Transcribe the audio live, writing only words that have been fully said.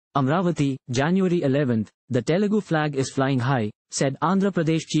Amravati, January 11th, the Telugu flag is flying high, said Andhra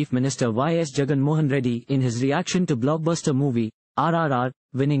Pradesh Chief Minister Y.S. Mohan Reddy in his reaction to blockbuster movie, RRR,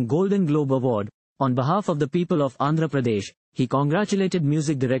 winning Golden Globe Award. On behalf of the people of Andhra Pradesh, he congratulated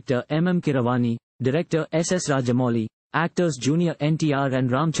music director M.M. Keeravani, director S.S. Rajamouli, actors Junior NTR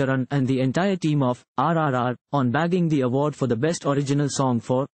and Ram Charan and the entire team of RRR on bagging the award for the best original song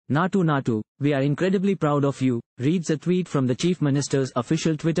for Natu Natu. "We are incredibly proud of you," reads a tweet from the Chief Minister's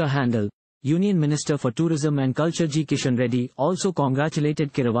official Twitter handle. Union Minister for Tourism and Culture G. Kishan Reddy also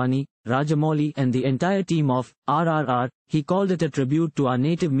congratulated Keeravani, Rajamouli and the entire team of RRR. He called it a tribute to our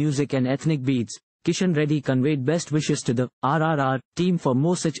native music and ethnic beats. Kishan Reddy conveyed best wishes to the RRR team for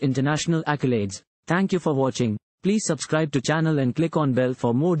more such international accolades. Thank you for watching. Please subscribe to channel and click on bell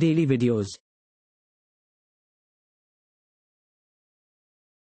for more daily videos.